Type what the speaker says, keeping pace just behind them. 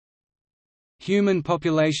Human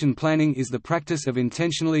population planning is the practice of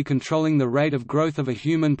intentionally controlling the rate of growth of a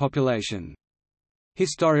human population.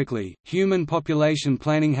 Historically, human population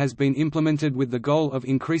planning has been implemented with the goal of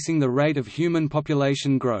increasing the rate of human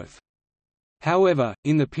population growth. However,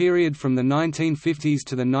 in the period from the 1950s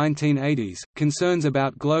to the 1980s, concerns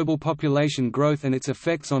about global population growth and its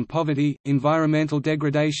effects on poverty, environmental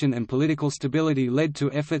degradation and political stability led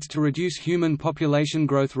to efforts to reduce human population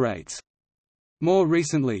growth rates. More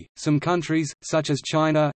recently, some countries, such as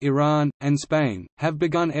China, Iran, and Spain, have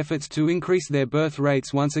begun efforts to increase their birth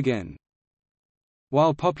rates once again.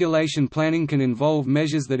 While population planning can involve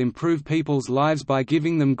measures that improve people's lives by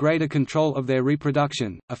giving them greater control of their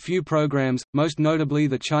reproduction, a few programs, most notably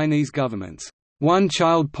the Chinese government's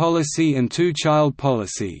one-child policy and two-child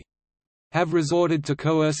policy, have resorted to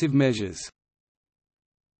coercive measures.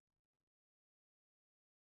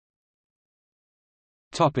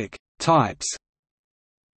 Types.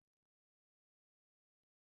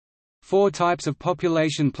 4 types of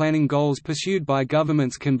population planning goals pursued by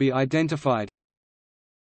governments can be identified: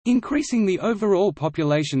 increasing the overall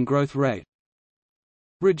population growth rate,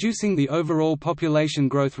 reducing the overall population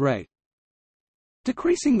growth rate,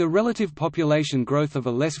 decreasing the relative population growth of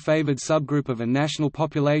a less favored subgroup of a national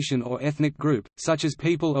population or ethnic group, such as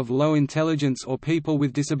people of low intelligence or people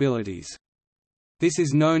with disabilities. This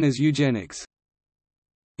is known as eugenics.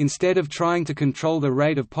 Instead of trying to control the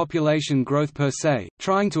rate of population growth per se,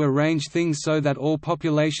 trying to arrange things so that all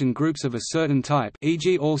population groups of a certain type,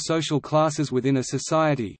 e.g. all social classes within a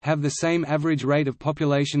society, have the same average rate of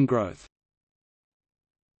population growth.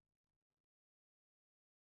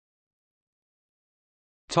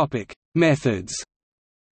 Methods.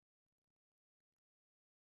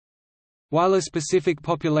 While a specific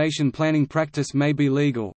population planning practice may be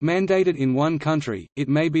legal, mandated in one country, it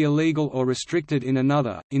may be illegal or restricted in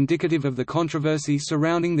another, indicative of the controversy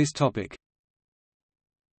surrounding this topic.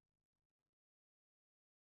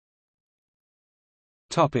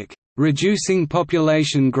 Reducing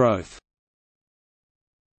population growth.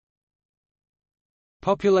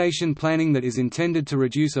 Population planning that is intended to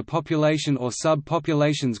reduce a population or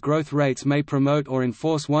sub-population's growth rates may promote or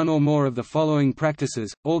enforce one or more of the following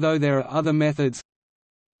practices, although there are other methods: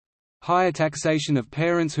 higher taxation of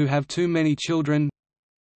parents who have too many children,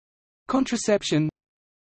 contraception,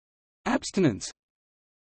 abstinence,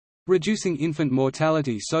 reducing infant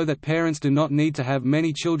mortality so that parents do not need to have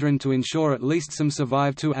many children to ensure at least some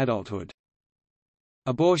survive to adulthood,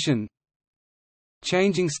 abortion,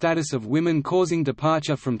 changing status of women causing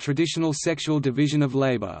departure from traditional sexual division of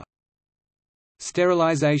labor,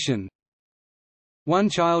 sterilization,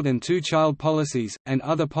 one-child and two-child policies, and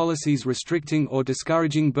other policies restricting or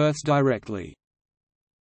discouraging births directly.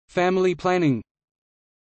 Family planning,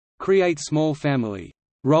 create small family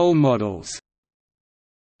role models,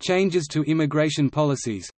 changes to immigration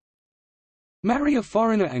policies, marry a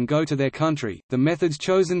foreigner and go to their country. The methods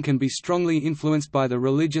chosen can be strongly influenced by the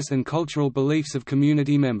religious and cultural beliefs of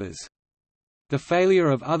community members. The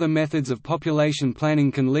failure of other methods of population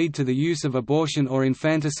planning can lead to the use of abortion or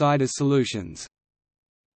infanticide as solutions.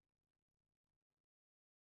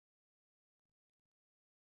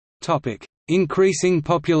 Topic: Increasing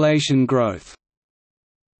population growth.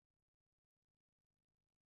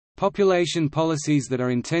 Population policies that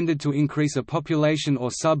are intended to increase a population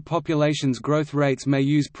or sub-population's growth rates may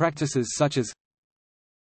use practices such as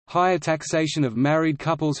higher taxation of married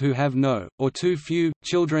couples who have no, or too few,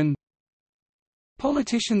 children,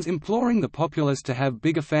 politicians imploring the populace to have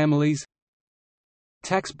bigger families,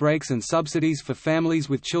 tax breaks and subsidies for families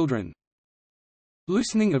with children,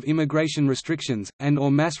 loosening of immigration restrictions,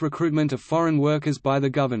 and/or mass recruitment of foreign workers by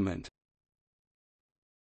the government.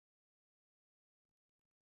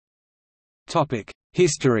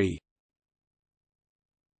 History.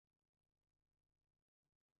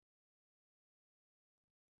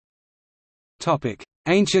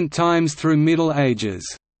 Ancient times through Middle Ages.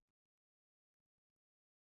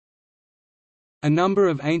 A number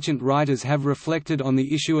of ancient writers have reflected on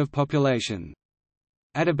the issue of population.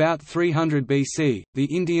 At about 300 BC,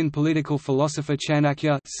 the Indian political philosopher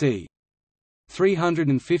Chanakya c.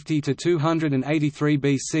 350 to 283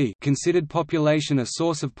 BC considered population a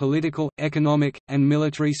source of political, economic, and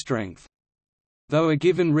military strength. Though a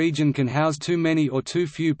given region can house too many or too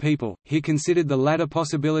few people, he considered the latter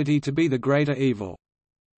possibility to be the greater evil.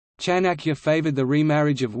 Chanakya favoured the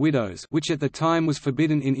remarriage of widows, which at the time was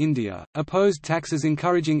forbidden in India, opposed taxes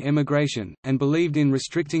encouraging emigration, and believed in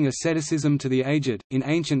restricting asceticism to the aged. In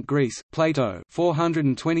ancient Greece, Plato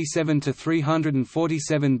 (427 to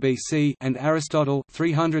 347 BC) and Aristotle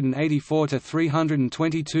 (384 to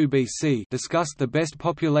 322 BC) discussed the best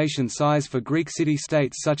population size for Greek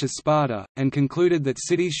city-states such as Sparta, and concluded that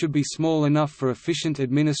cities should be small enough for efficient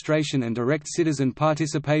administration and direct citizen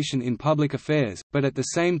participation in public affairs, but at the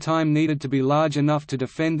same time needed to be large enough to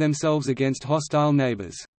defend themselves against hostile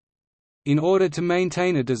neighbors. In order to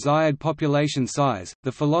maintain a desired population size,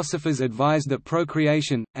 the philosophers advised that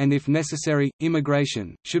procreation, and if necessary,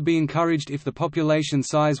 immigration, should be encouraged if the population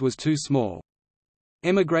size was too small.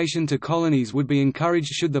 Emigration to colonies would be encouraged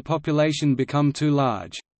should the population become too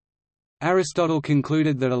large. Aristotle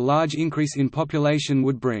concluded that a large increase in population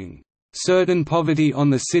would bring certain poverty on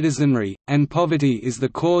the citizenry, and poverty is the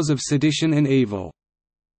cause of sedition and evil.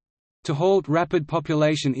 To halt rapid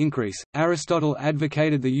population increase, Aristotle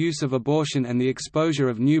advocated the use of abortion and the exposure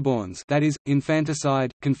of newborns, that is,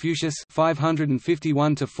 infanticide. Confucius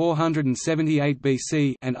 (551 to 478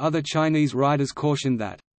 BC) and other Chinese writers cautioned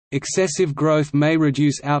that excessive growth may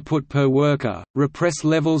reduce output per worker, repress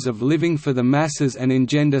levels of living for the masses, and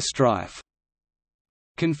engender strife.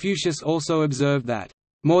 Confucius also observed that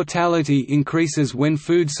mortality increases when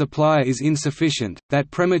food supply is insufficient,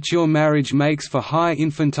 that premature marriage makes for high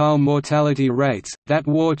infantile mortality rates, that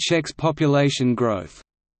war checks population growth.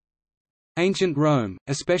 Ancient Rome,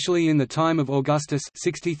 especially in the time of Augustus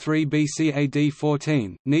 63 BC AD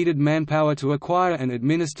 14, needed manpower to acquire and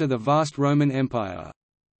administer the vast Roman Empire.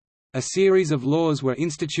 A series of laws were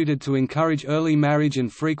instituted to encourage early marriage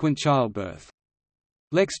and frequent childbirth.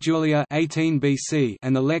 Lex Julia 18 BC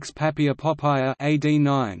and the Lex Papia Poppaea AD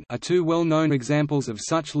 9 are two well-known examples of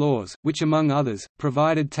such laws, which among others,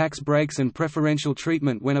 provided tax breaks and preferential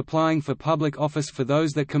treatment when applying for public office for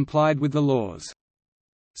those that complied with the laws.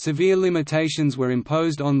 Severe limitations were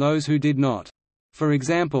imposed on those who did not. For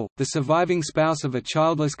example, the surviving spouse of a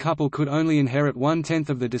childless couple could only inherit 1/10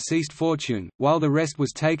 of the deceased fortune, while the rest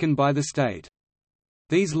was taken by the state.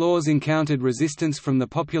 These laws encountered resistance from the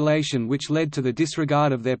population, which led to the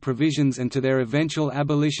disregard of their provisions and to their eventual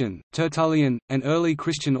abolition. Tertullian, an early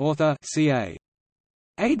Christian author, ca.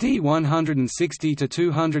 AD 160 to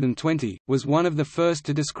 220, was one of the first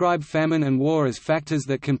to describe famine and war as factors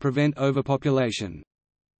that can prevent overpopulation.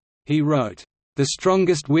 He wrote, "The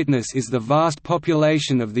strongest witness is the vast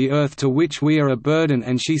population of the earth to which we are a burden,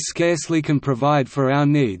 and she scarcely can provide for our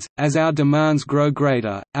needs. As our demands grow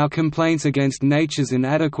greater, our complaints against nature's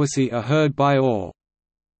inadequacy are heard by all.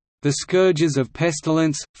 The scourges of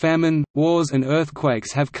pestilence, famine, wars and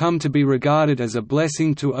earthquakes have come to be regarded as a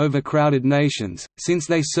blessing to overcrowded nations, since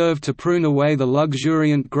they serve to prune away the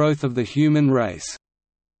luxuriant growth of the human race."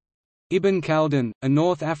 Ibn Khaldun, a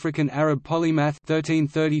North African Arab polymath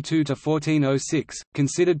 1332–1406,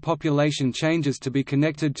 considered population changes to be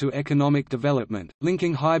connected to economic development,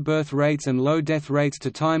 linking high birth rates and low death rates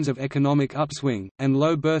to times of economic upswing, and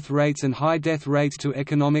low birth rates and high death rates to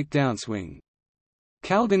economic downswing.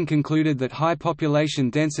 Khaldun concluded that high population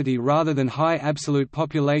density rather than high absolute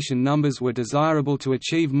population numbers were desirable to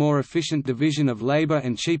achieve more efficient division of labor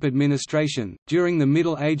and cheap administration. During the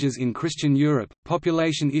Middle Ages in Christian Europe,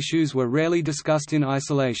 population issues were rarely discussed in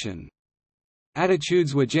isolation.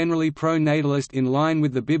 Attitudes were generally pro-natalist in line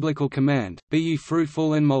with the biblical command, "Be ye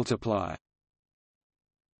fruitful and multiply."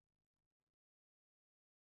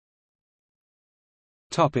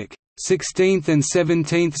 Topic: 16th and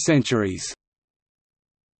 17th centuries.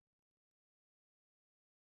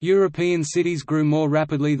 European cities grew more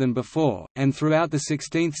rapidly than before, and throughout the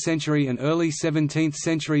 16th century and early 17th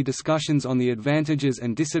century discussions on the advantages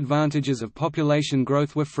and disadvantages of population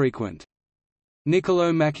growth were frequent.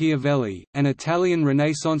 Niccolò Machiavelli, an Italian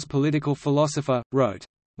Renaissance political philosopher, wrote,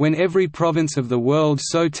 "When every province of the world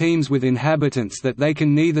so teems with inhabitants that they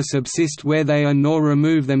can neither subsist where they are nor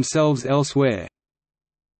remove themselves elsewhere,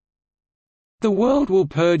 the world will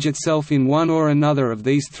purge itself in one or another of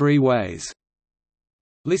these three ways,"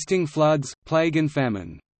 listing floods, plague and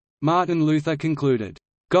famine. Martin Luther concluded,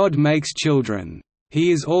 "God makes children.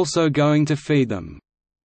 He is also going to feed them."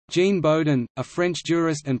 Jean Bodin, a French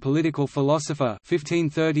jurist and political philosopher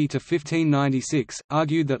 1530–1596,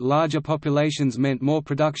 argued that larger populations meant more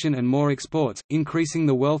production and more exports, increasing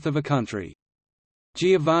the wealth of a country.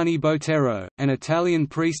 Giovanni Botero, an Italian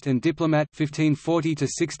priest and diplomat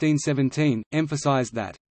 1540–1617, emphasized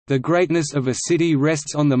that the greatness of a city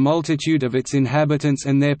rests on the multitude of its inhabitants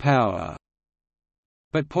and their power,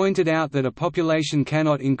 but pointed out that a population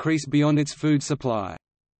cannot increase beyond its food supply.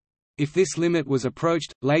 If this limit was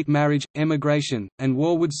approached, late marriage, emigration, and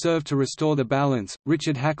war would serve to restore the balance.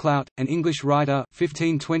 Richard Hakluyt, an English writer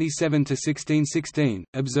 (1527–1616),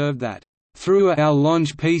 observed that, "Through our long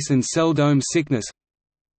peace and seldom sickness,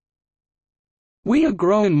 we are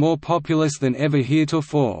grown more populous than ever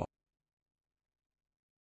heretofore.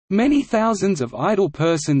 Many thousands of idle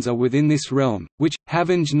persons are within this realm, which,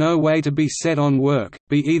 having no way to be set on work,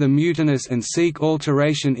 be either mutinous and seek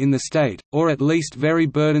alteration in the state, or at least very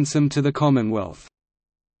burdensome to the commonwealth."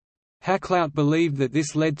 Hakluyt believed that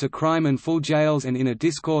this led to crime and full jails, and in a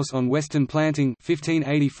discourse on Western planting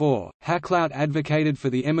 1584, Hakluyt advocated for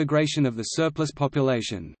the emigration of the surplus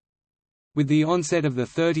population. With the onset of the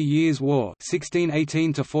 30 Years' War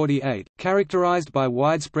 (1618–48), characterized by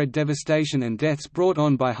widespread devastation and deaths brought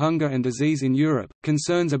on by hunger and disease in Europe,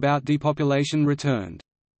 concerns about depopulation returned.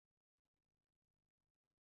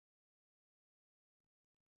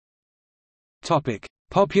 Topic: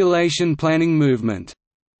 Population planning movement.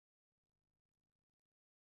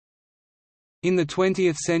 In the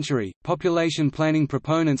 20th century, population planning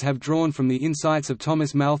proponents have drawn from the insights of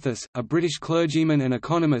Thomas Malthus, a British clergyman and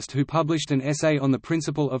economist who published an essay on the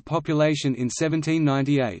principle of population in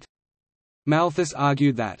 1798. Malthus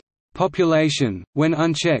argued that, "Population, when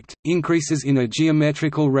unchecked, increases in a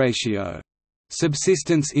geometrical ratio.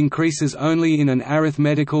 Subsistence increases only in an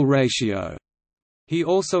arithmetical ratio." He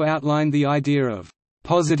also outlined the idea of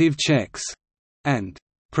 «positive checks» and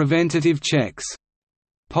 «preventative checks».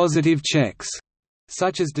 Positive checks,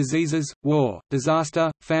 such as diseases, war, disaster,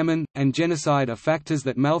 famine, and genocide, are factors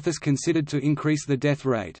that Malthus considered to increase the death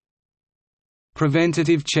rate.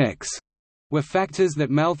 Preventative checks were factors that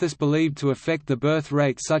Malthus believed to affect the birth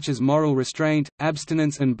rate, such as moral restraint,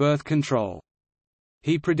 abstinence and birth control.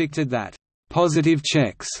 He predicted that positive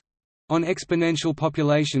checks on exponential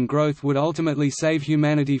population growth would ultimately save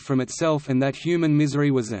humanity from itself, and that human misery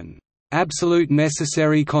was an absolute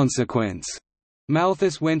necessary consequence.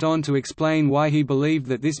 Malthus went on to explain why he believed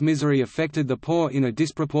that this misery affected the poor in a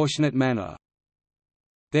disproportionate manner.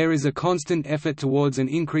 There is a constant effort towards an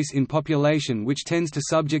increase in population which tends to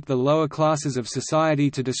subject the lower classes of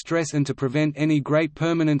society to distress and to prevent any great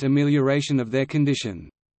permanent amelioration of their condition.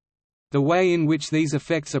 The way in which these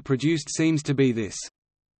effects are produced seems to be this.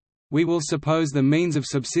 We will suppose the means of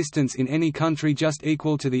subsistence in any country just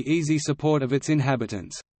equal to the easy support of its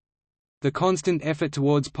inhabitants. The constant effort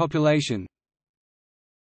towards population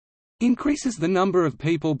increases the number of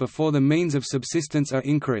people before the means of subsistence are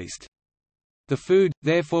increased. The food,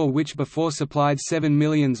 therefore, which before supplied 7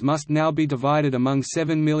 millions must now be divided among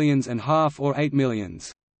 7 millions and half or 8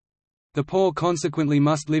 millions. The poor consequently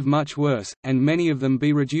must live much worse, and many of them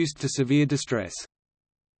be reduced to severe distress.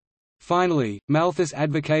 Finally, Malthus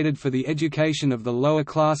advocated for the education of the lower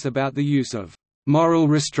class about the use of moral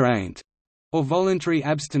restraint or voluntary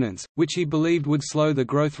abstinence, which he believed would slow the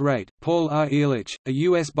growth rate. Paul R. Ehrlich, a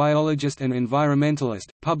U.S. biologist and environmentalist,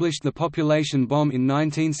 published The Population Bomb in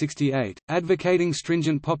 1968, advocating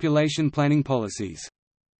stringent population planning policies.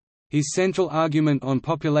 His central argument on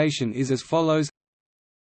population is as follows: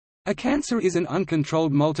 a cancer is an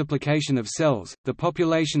uncontrolled multiplication of cells, the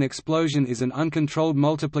population explosion is an uncontrolled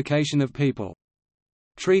multiplication of people.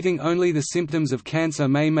 Treating only the symptoms of cancer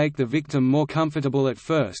may make the victim more comfortable at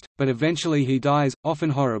first, but eventually he dies, often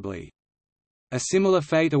horribly. A similar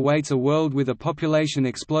fate awaits a world with a population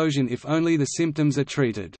explosion if only the symptoms are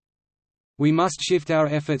treated. We must shift our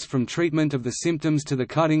efforts from treatment of the symptoms to the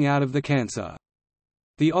cutting out of the cancer.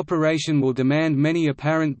 The operation will demand many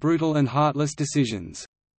apparent brutal and heartless decisions.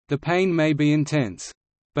 The pain may be intense.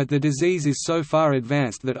 But the disease is so far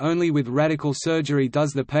advanced that only with radical surgery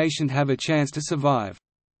does the patient have a chance to survive.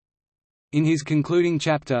 In his concluding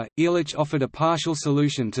chapter, Ehrlich offered a partial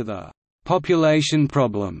solution to the population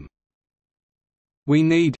problem. We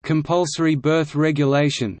need compulsory birth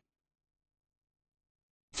regulation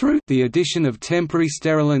through the addition of temporary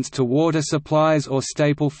sterilants to water supplies or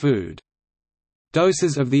staple food.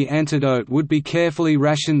 Doses of the antidote would be carefully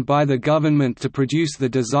rationed by the government to produce the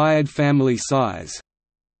desired family size.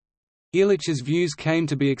 Ehrlich's views came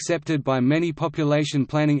to be accepted by many population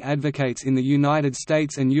planning advocates in the United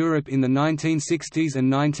States and Europe in the 1960s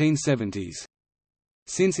and 1970s.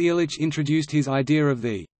 Since Ehrlich introduced his idea of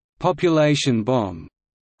the population bomb,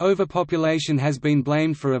 overpopulation has been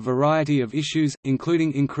blamed for a variety of issues,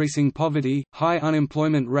 including increasing poverty, high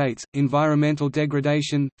unemployment rates, environmental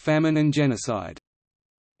degradation, famine and genocide.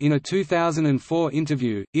 In a 2004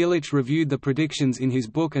 interview, Ehrlich reviewed the predictions in his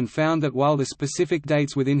book and found that while the specific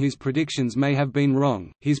dates within his predictions may have been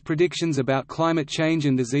wrong, his predictions about climate change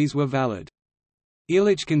and disease were valid.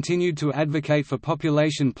 Illich continued to advocate for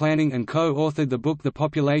population planning and co-authored the book The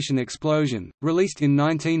Population Explosion, released in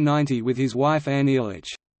 1990 with his wife Anne Illich.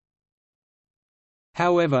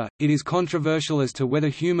 However, it is controversial as to whether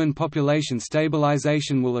human population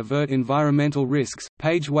stabilization will avert environmental risks.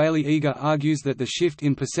 Paige Whaley-Eager argues that the shift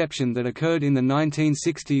in perception that occurred in the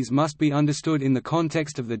 1960s must be understood in the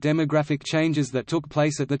context of the demographic changes that took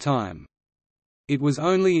place at the time. It was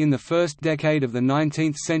only in the first decade of the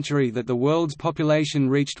 19th century that the world's population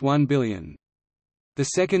reached 1 billion. The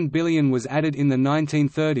second billion was added in the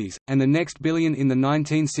 1930s, and the next billion in the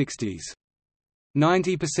 1960s.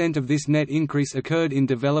 90% of this net increase occurred in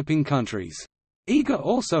developing countries. Eager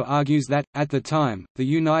also argues that, at the time, the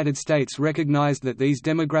United States recognized that these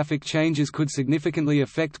demographic changes could significantly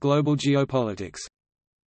affect global geopolitics.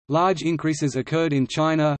 Large increases occurred in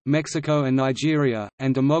China, Mexico and Nigeria,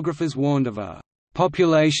 and demographers warned of a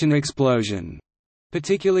population explosion,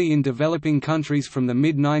 particularly in developing countries from the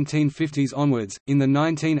mid-1950s onwards. In the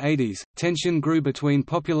 1980s, tension grew between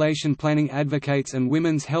population planning advocates and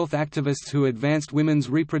women's health activists who advanced women's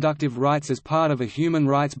reproductive rights as part of a human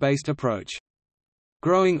rights-based approach.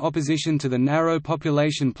 Growing opposition to the narrow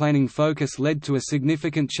population planning focus led to a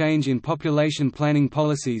significant change in population planning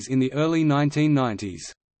policies in the early 1990s.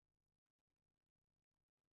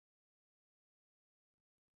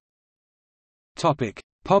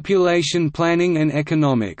 Population planning and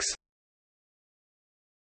economics.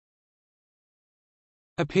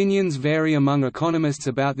 Opinions vary among economists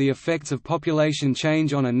about the effects of population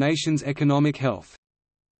change on a nation's economic health.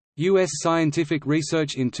 U.S. scientific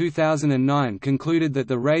research in 2009 concluded that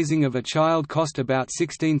the raising of a child cost about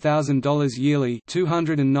 $16,000 yearly,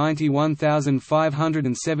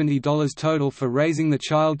 $291,570 total for raising the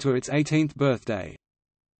child to its 18th birthday.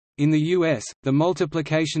 In the U.S., the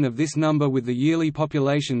multiplication of this number with the yearly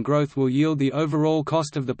population growth will yield the overall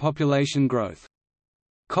cost of the population growth.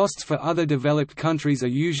 Costs for other developed countries are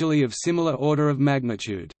usually of similar order of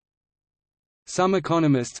magnitude. Some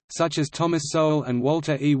economists, such as Thomas Sowell and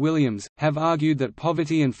Walter E. Williams, have argued that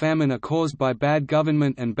poverty and famine are caused by bad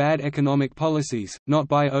government and bad economic policies, not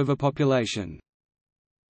by overpopulation.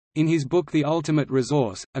 In his book The Ultimate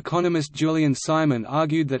Resource, economist Julian Simon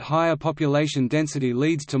argued that higher population density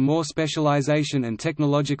leads to more specialization and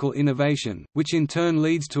technological innovation, which in turn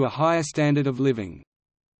leads to a higher standard of living.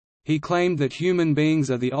 He claimed that human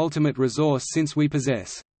beings are the ultimate resource since we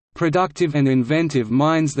possess productive and inventive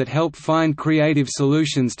minds that help find creative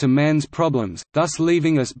solutions to man's problems, thus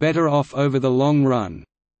leaving us better off over the long run.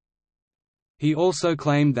 He also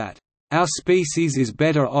claimed that our species is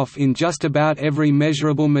better off in just about every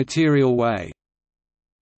measurable material way.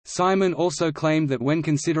 Simon also claimed that when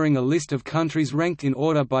considering a list of countries ranked in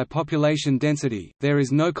order by population density, there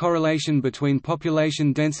is no correlation between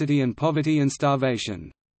population density and poverty and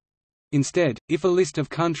starvation. Instead, if a list of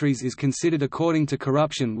countries is considered according to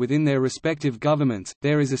corruption within their respective governments,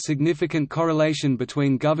 there is a significant correlation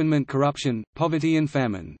between government corruption, poverty and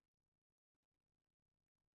famine.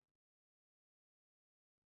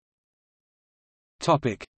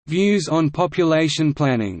 Views on population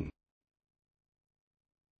planning.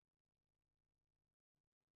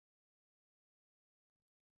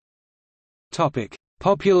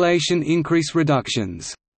 Population increase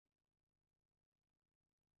reductions.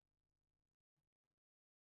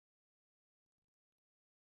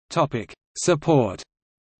 Support.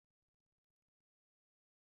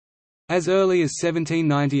 As early as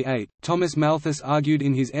 1798, Thomas Malthus argued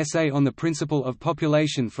in his essay on the principle of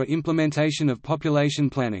population for implementation of population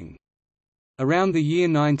planning. Around the year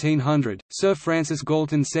 1900, Sir Francis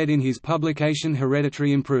Galton said in his publication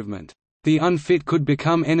Hereditary Improvement, "The unfit could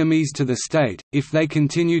become enemies to the state, if they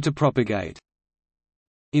continue to propagate."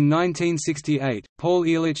 In 1968, Paul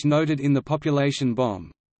Ehrlich noted in The Population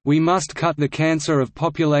Bomb, "We must cut the cancer of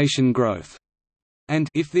population growth." And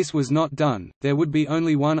if this was not done, there would be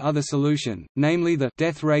only one other solution, namely the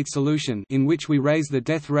death rate solution, in which we raise the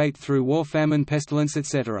death rate through war, famine, pestilence,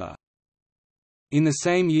 etc. In the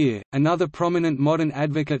same year, another prominent modern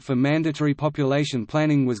advocate for mandatory population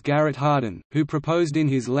planning was Garrett Hardin, who proposed in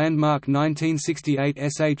his landmark 1968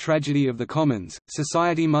 essay Tragedy of the Commons,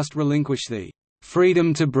 society must relinquish the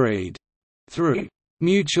freedom to breed through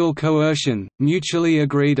mutual coercion, mutually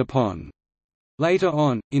agreed upon. Later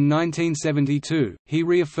on, in 1972, he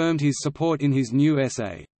reaffirmed his support in his new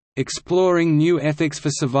essay, Exploring New Ethics for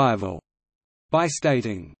Survival, by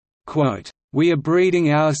stating, quote, "We are breeding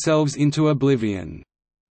ourselves into oblivion."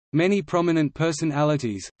 Many prominent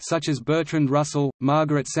personalities, such as Bertrand Russell,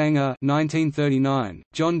 Margaret Sanger (1939),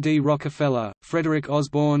 John D. Rockefeller, Frederick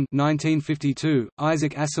Osborne (1952),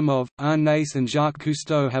 Isaac Asimov, Arne Naess, and Jacques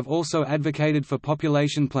Cousteau have also advocated for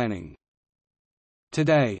population planning.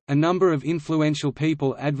 Today, a number of influential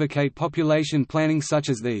people advocate population planning such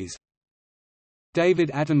as these: David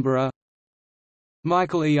Attenborough,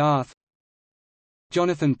 Michael E. Arth,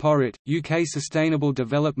 Jonathan Porritt, UK Sustainable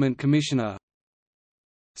Development Commissioner,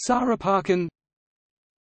 Sarah Parkin,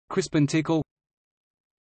 Crispin Tickle,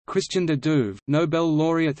 Christian de Duve, Nobel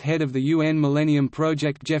laureate, head of the UN Millennium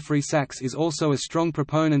Project. Jeffrey Sachs is also a strong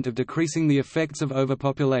proponent of decreasing the effects of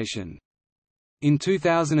overpopulation. In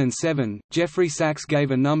 2007, Jeffrey Sachs gave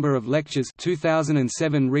a number of lectures,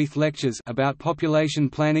 2007 Reith Lectures, about population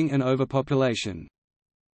planning and overpopulation.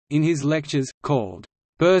 In his lectures, called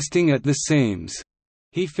 "Bursting at the Seams,"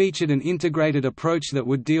 he featured an integrated approach that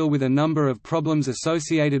would deal with a number of problems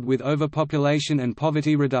associated with overpopulation and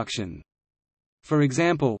poverty reduction. For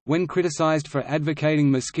example, when criticized for advocating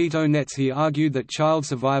mosquito nets, he argued that child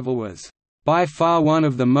survival was by far one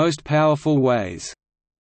of the most powerful ways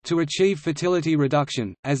to achieve fertility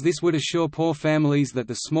reduction, as this would assure poor families that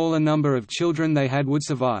the smaller number of children they had would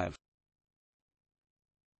survive.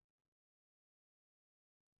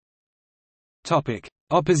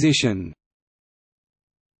 Opposition.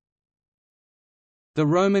 The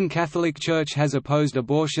Roman Catholic Church has opposed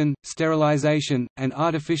abortion, sterilization, and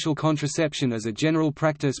artificial contraception as a general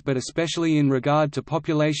practice, but especially in regard to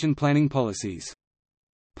population planning policies.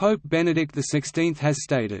 Pope Benedict XVI has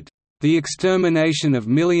stated, "The extermination of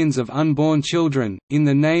millions of unborn children, in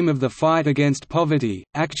the name of the fight against poverty,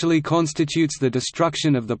 actually constitutes the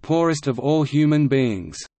destruction of the poorest of all human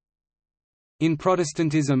beings." In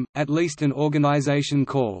Protestantism, at least an organization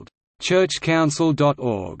called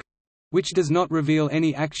churchcouncil.org, which does not reveal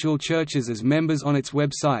any actual churches as members on its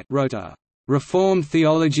website, wrote a Reformed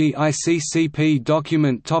Theology ICCP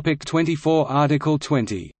document Topic 24 Article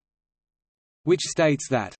 20, which states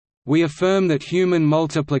that we affirm that human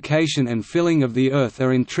multiplication and filling of the earth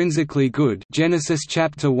are intrinsically good, Genesis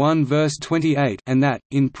chapter 1 verse 28, and that,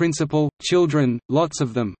 in principle, children, lots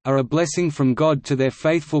of them, are a blessing from God to their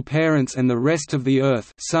faithful parents and the rest of the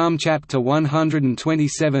earth, Psalm chapter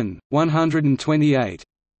 127, 128.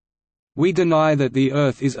 We deny that the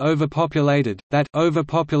earth is overpopulated, that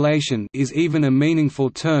overpopulation is even a meaningful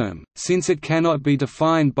term, since it cannot be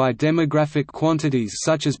defined by demographic quantities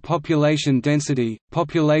such as population density,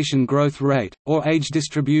 population growth rate, or age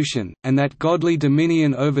distribution, and that godly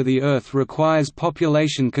dominion over the earth requires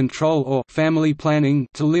population control or family planning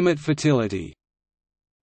to limit fertility.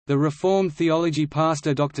 The Reformed theology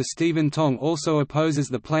pastor Dr. Stephen Tong also opposes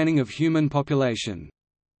the planning of human population.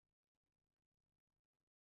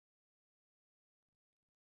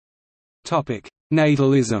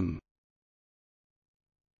 Natalism.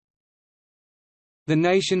 The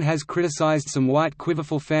Nation has criticized some white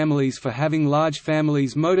quiverful families for having large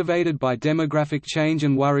families motivated by demographic change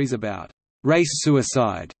and worries about race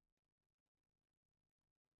suicide.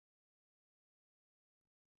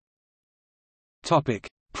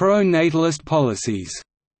 Pro-natalist policies.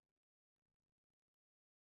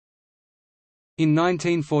 In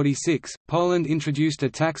 1946, Poland introduced a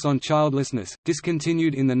tax on childlessness,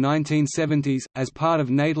 discontinued in the 1970s, as part of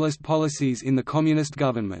natalist policies in the Communist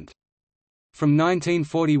government. From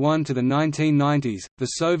 1941 to the 1990s, the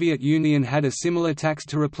Soviet Union had a similar tax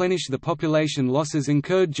to replenish the population losses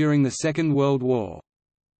incurred during the Second World War.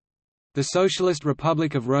 The Socialist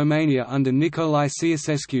Republic of Romania under Nicolae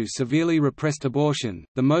Ceausescu severely repressed abortion,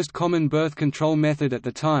 the most common birth control method at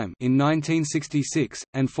the time, in 1966,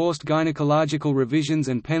 and forced gynecological revisions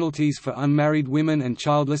and penalties for unmarried women and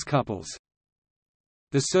childless couples.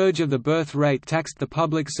 The surge of the birth rate taxed the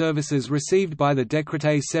public services received by the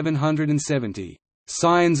Decree 770,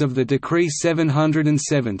 signs of the Decree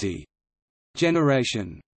 770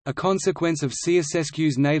 generation. A consequence of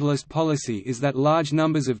Ceausescu's natalist policy is that large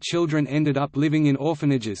numbers of children ended up living in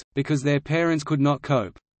orphanages, because their parents could not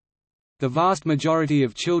cope. The vast majority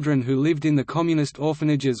of children who lived in the communist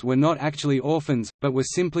orphanages were not actually orphans, but were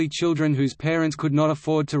simply children whose parents could not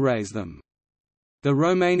afford to raise them. The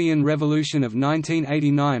Romanian Revolution of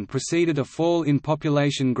 1989 preceded a fall in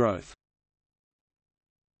population growth.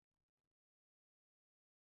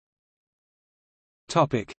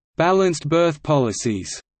 Balanced birth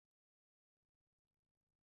policies.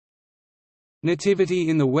 Nativity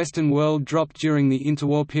in the Western world dropped during the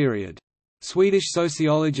interwar period. Swedish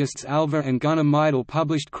sociologists Alva and Gunnar Myrdal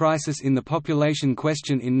published Crisis in the Population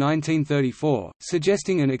Question in 1934,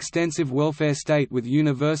 suggesting an extensive welfare state with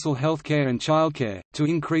universal healthcare and childcare, to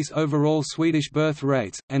increase overall Swedish birth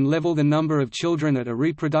rates, and level the number of children at a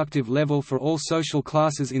reproductive level for all social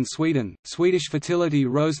classes in Sweden. Swedish fertility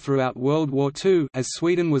rose throughout World War II, as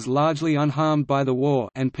Sweden was largely unharmed by the war,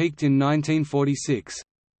 and peaked in 1946.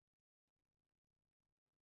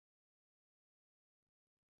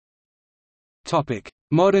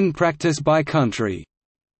 Modern practice by country.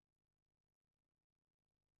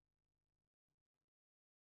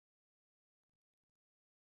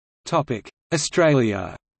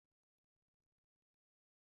 Australia.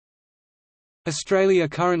 Australia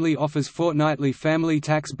currently offers fortnightly family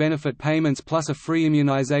tax benefit payments plus a free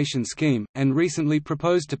immunisation scheme, and recently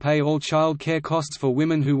proposed to pay all child care costs for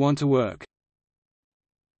women who want to work.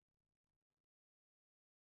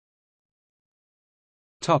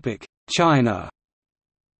 China.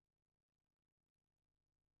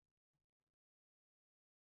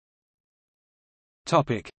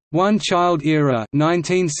 One-child era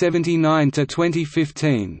 1979 to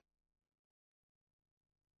 2015.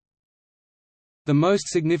 The most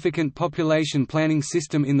significant population planning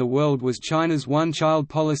system in the world was China's one-child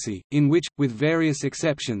policy, in which, with various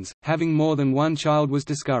exceptions, having more than one child was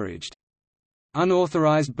discouraged.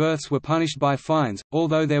 Unauthorized births were punished by fines,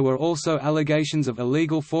 although there were also allegations of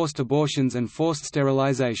illegal forced abortions and forced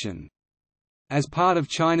sterilization. As part of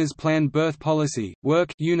China's planned birth policy,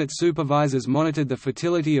 work unit supervisors monitored the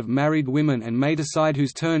fertility of married women and may decide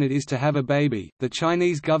whose turn it is to have a baby. The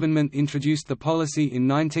Chinese government introduced the policy in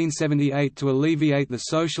 1978 to alleviate the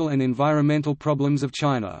social and environmental problems of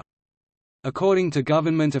China. According to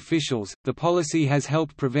government officials, the policy has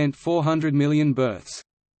helped prevent 400 million births.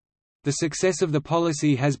 The success of the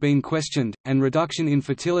policy has been questioned, and reduction in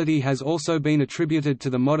fertility has also been attributed to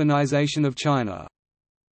the modernization of China.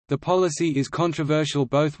 The policy is controversial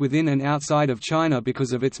both within and outside of China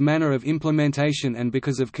because of its manner of implementation and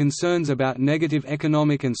because of concerns about negative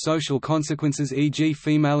economic and social consequences, e.g.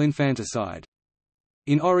 female infanticide.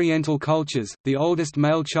 In Oriental cultures, the oldest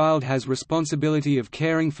male child has responsibility of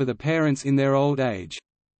caring for the parents in their old age.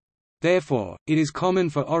 Therefore, it is common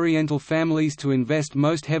for Oriental families to invest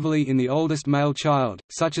most heavily in the oldest male child,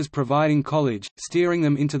 such as providing college, steering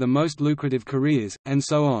them into the most lucrative careers, and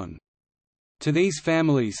so on. To these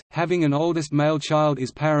families, having an oldest male child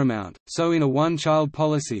is paramount, so in a one-child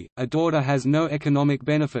policy, a daughter has no economic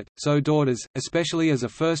benefit, so daughters, especially as a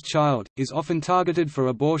first child, is often targeted for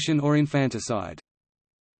abortion or infanticide.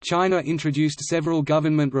 China introduced several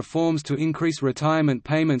government reforms to increase retirement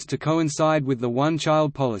payments to coincide with the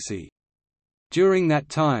one-child policy. During that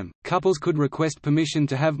time, couples could request permission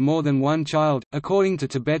to have more than one child. According to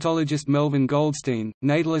Tibetologist Melvin Goldstein,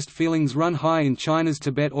 natalist feelings run high in China's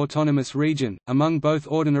Tibet Autonomous Region, among both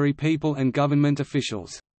ordinary people and government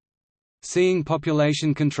officials. Seeing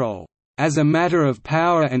population control as a matter of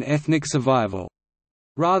power and ethnic survival,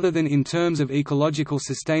 rather than in terms of ecological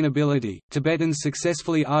sustainability, Tibetans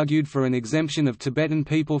successfully argued for an exemption of Tibetan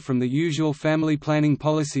people from the usual family planning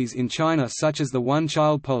policies in China, such as the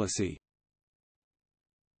one-child policy.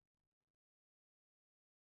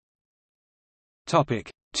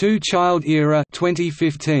 Two-child era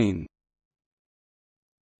 2015.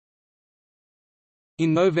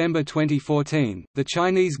 In November 2014, the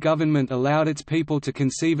Chinese government allowed its people to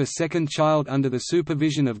conceive a second child under the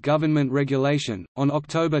supervision of government regulation. On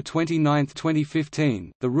October 29,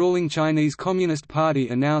 2015, the ruling Chinese Communist Party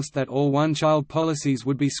announced that all one-child policies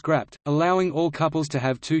would be scrapped, allowing all couples to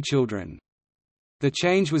have two children. The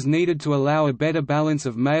change was needed to allow a better balance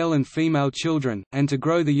of male and female children, and to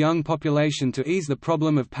grow the young population to ease the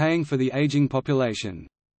problem of paying for the aging population.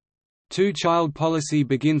 Two-child policy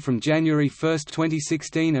begin from January 1,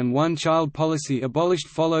 2016 and one-child policy abolished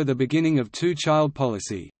follow the beginning of two-child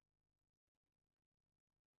policy.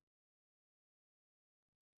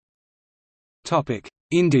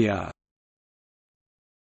 India.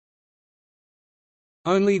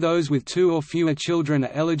 Only those with two or fewer children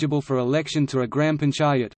are eligible for election to a Gram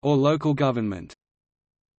Panchayat, or local government.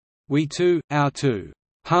 We two, our two,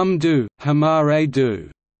 hum do, hamare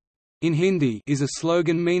do, in Hindi is a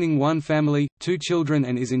slogan meaning one family, two children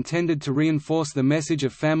and is intended to reinforce the message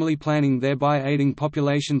of family planning, thereby aiding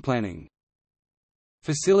population planning.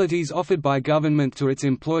 Facilities offered by government to its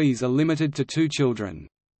employees are limited to two children.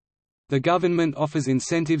 The government offers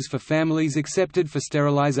incentives for families accepted for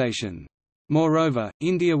sterilization. Moreover,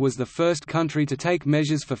 India was the first country to take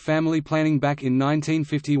measures for family planning back in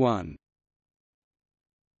 1951.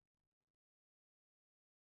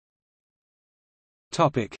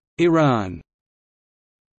 Iran.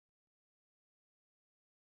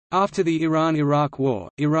 After the Iran–Iraq War,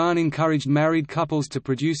 Iran encouraged married couples to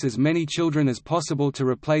produce as many children as possible to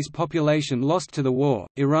replace population lost to the war.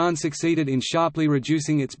 Iran succeeded in sharply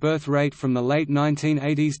reducing its birth rate from the late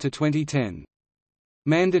 1980s to 2010.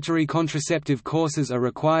 Mandatory contraceptive courses are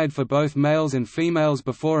required for both males and females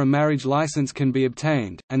before a marriage license can be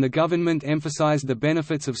obtained, and the government emphasized the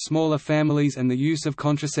benefits of smaller families and the use of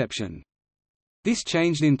contraception. This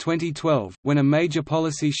changed in 2012, when a major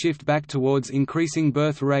policy shift back towards increasing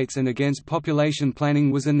birth rates and against population planning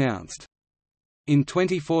was announced. In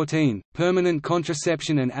 2014, permanent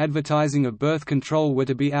contraception and advertising of birth control were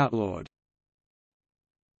to be outlawed.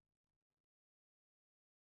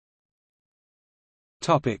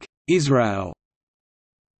 Israel.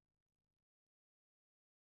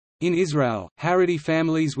 In Israel, Haredi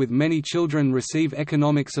families with many children receive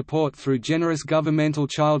economic support through generous governmental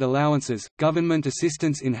child allowances, government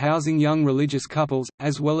assistance in housing young religious couples,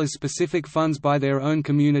 as well as specific funds by their own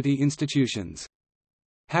community institutions.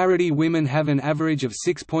 Haredi women have an average of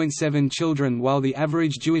 6.7 children while the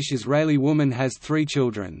average Jewish Israeli woman has 3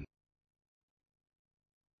 children.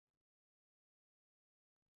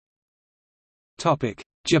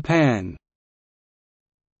 Japan.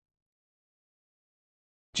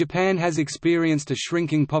 Japan has experienced a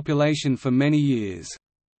shrinking population for many years.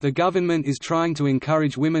 The government is trying to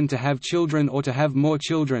encourage women to have children or to have more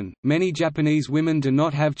children. Many Japanese women do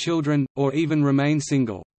not have children, or even remain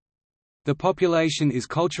single. The population is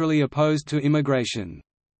culturally opposed to immigration.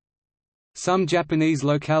 Some Japanese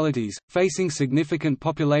localities, facing significant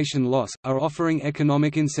population loss, are offering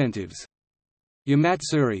economic incentives.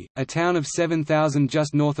 Yamatsuri, a town of 7,000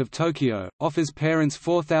 just north of Tokyo, offers parents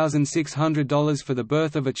 $4,600 for the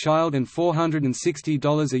birth of a child and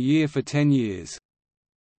 $460 a year for 10 years.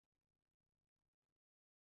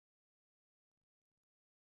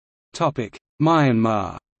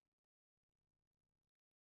 Myanmar.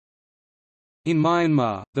 In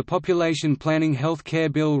Myanmar, the population planning health care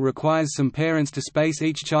bill requires some parents to space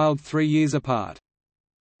each child 3 years apart.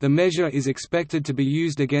 The measure is expected to be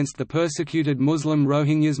used against the persecuted Muslim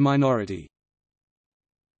Rohingyas minority.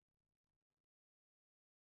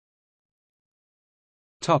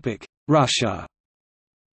 Russia.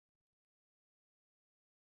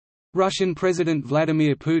 Russian President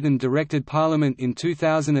Vladimir Putin directed Parliament in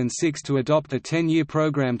 2006 to adopt a 10-year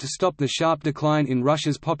program to stop the sharp decline in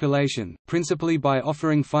Russia's population, principally by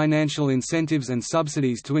offering financial incentives and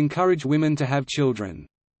subsidies to encourage women to have children.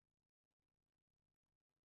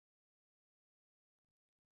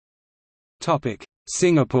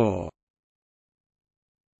 Singapore.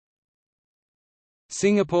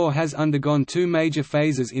 Singapore has undergone 2 major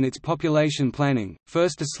phases in its population planning,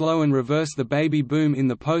 first to slow and reverse the baby boom in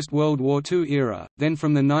the post-World War II era, then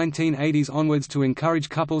from the 1980s onwards to encourage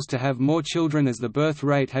couples to have more children as the birth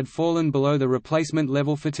rate had fallen below the replacement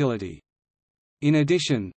level fertility. In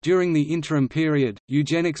addition, during the interim period,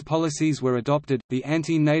 eugenics policies were adopted, the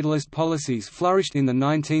anti-natalist policies flourished in the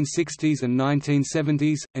 1960s and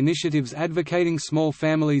 1970s, initiatives advocating small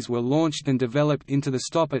families were launched and developed into the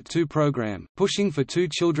Stop at 2 program, pushing for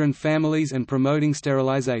 2-children families and promoting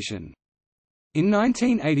sterilization. In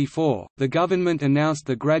 1984, the government announced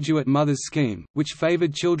the Graduate Mothers Scheme, which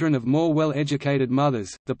favored children of more well-educated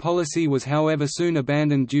mothers. The policy was however soon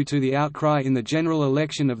abandoned due to the outcry in the general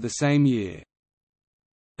election of the same year.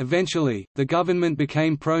 Eventually, the government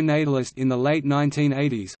became pro-natalist in the late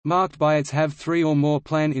 1980s, marked by its Have 3 or More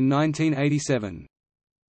plan in 1987.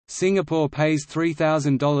 Singapore pays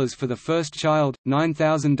 $3,000 for the first child,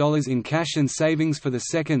 $9,000 in cash and savings for the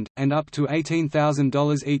second, and up to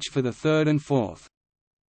 $18,000 each for the third and fourth.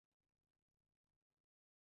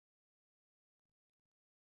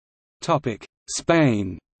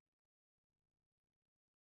 Spain.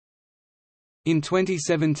 In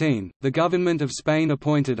 2017, the government of Spain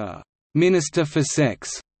appointed a «Minister for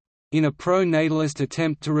Sex» in a pro-natalist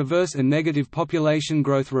attempt to reverse a negative population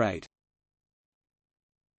growth rate.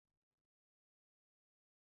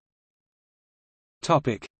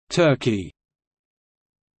 Turkey.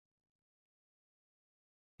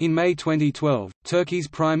 In May 2012, Turkey's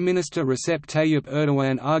Prime Minister Recep Tayyip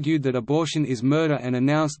Erdogan argued that abortion is murder and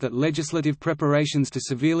announced that legislative preparations to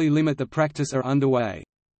severely limit the practice are underway.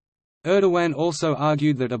 Erdogan also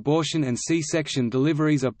argued that abortion and C-section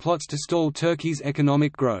deliveries are plots to stall Turkey's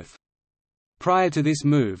economic growth. Prior to this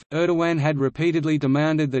move, Erdogan had repeatedly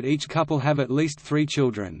demanded that each couple have at least 3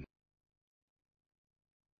 children.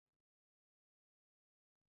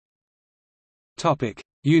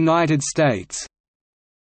 United States.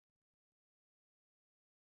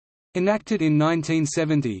 Enacted in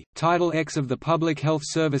 1970, Title X of the Public Health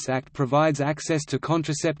Service Act provides access to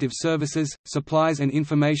contraceptive services, supplies and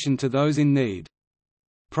information to those in need.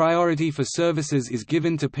 Priority for services is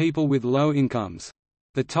given to people with low incomes.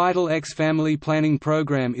 The Title X Family Planning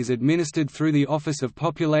Program is administered through the Office of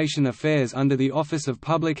Population Affairs under the Office of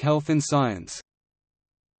Public Health and Science.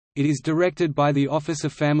 It is directed by the Office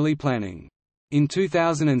of Family Planning. In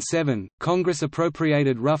 2007, Congress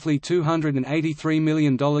appropriated roughly $283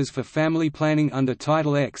 million for family planning under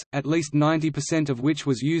Title X, at least 90% of which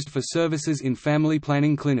was used for services in family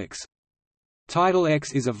planning clinics. Title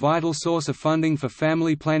X is a vital source of funding for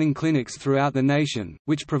family planning clinics throughout the nation,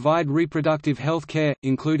 which provide reproductive health care,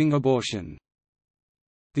 including abortion.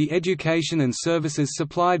 The education and services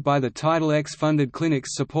supplied by the Title X-funded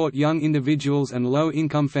clinics support young individuals and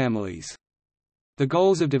low-income families. The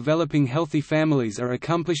goals of developing healthy families are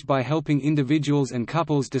accomplished by helping individuals and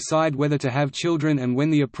couples decide whether to have children and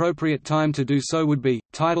when the appropriate time to do so would be.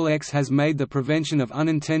 Title X has made the prevention of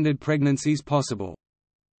unintended pregnancies possible.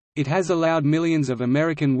 It has allowed millions of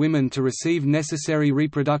American women to receive necessary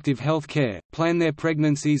reproductive health care, plan their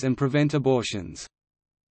pregnancies and prevent abortions.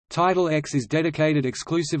 Title X is dedicated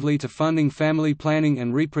exclusively to funding family planning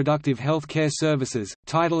and reproductive health care services.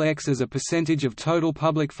 Title X as a percentage of total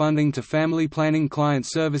public funding to family planning client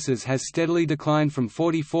services has steadily declined from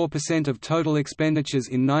 44% of total expenditures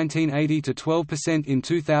in 1980 to 12% in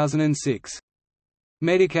 2006.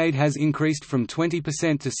 Medicaid has increased from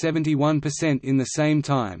 20% to 71% in the same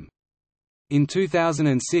time. In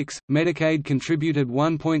 2006, Medicaid contributed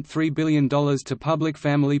 $1.3 billion to public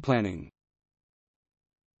family planning.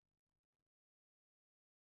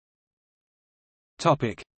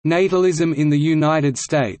 Natalism in the United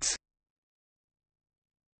States.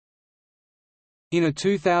 In a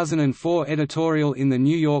 2004 editorial in The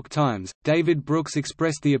New York Times, David Brooks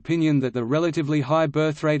expressed the opinion that the relatively high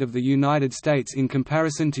birth rate of the United States in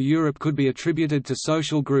comparison to Europe could be attributed to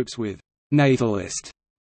social groups with «natalist»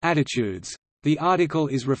 attitudes. The article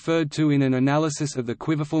is referred to in an analysis of the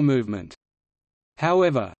quiverful movement.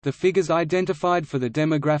 However, the figures identified for the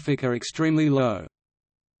demographic are extremely low.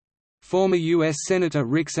 Former U.S. Senator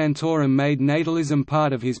Rick Santorum made natalism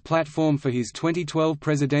part of his platform for his 2012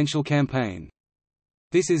 presidential campaign.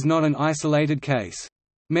 This is not an isolated case.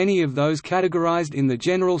 Many of those categorized in the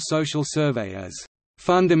General Social Survey as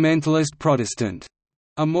fundamentalist Protestant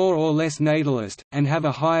are more or less natalist, and have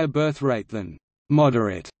a higher birth rate than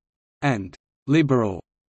moderate and liberal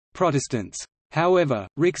Protestants. However,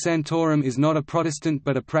 Rick Santorum is not a Protestant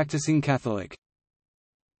but a practicing Catholic.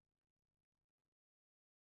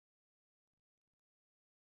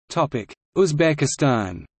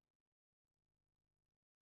 Uzbekistan.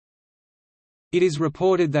 It is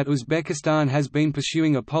reported that Uzbekistan has been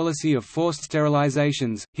pursuing a policy of forced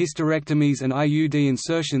sterilizations, hysterectomies and IUD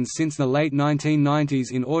insertions since the late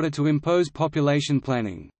 1990s in order to impose population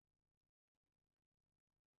planning.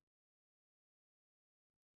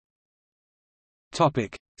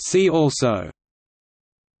 See also: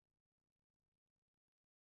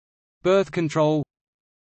 birth control,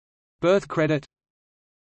 birth credit,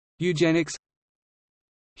 eugenics,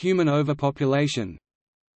 human overpopulation,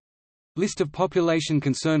 list of population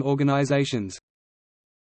concern organizations,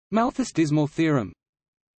 Malthus Dismal theorem,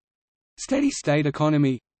 steady state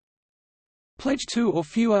economy, pledge 2 or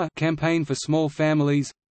fewer campaign for small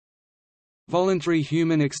families, voluntary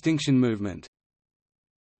human extinction movement.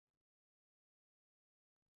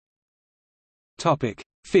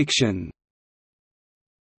 Fiction.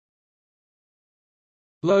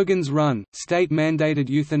 Logan's Run, state-mandated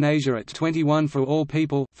euthanasia at 21 for all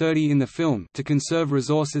people 30 in the film to conserve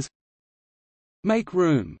resources. Make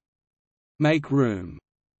Room. Make Room.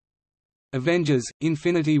 Avengers,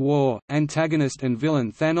 Infinity War, antagonist and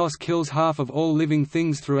villain Thanos kills half of all living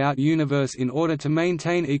things throughout universe in order to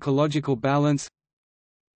maintain ecological balance.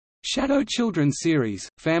 Shadow Children series,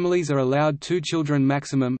 families are allowed 2 children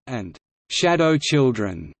maximum, and Shadow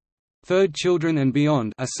Children, third children and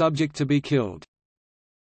beyond, are subject to be killed.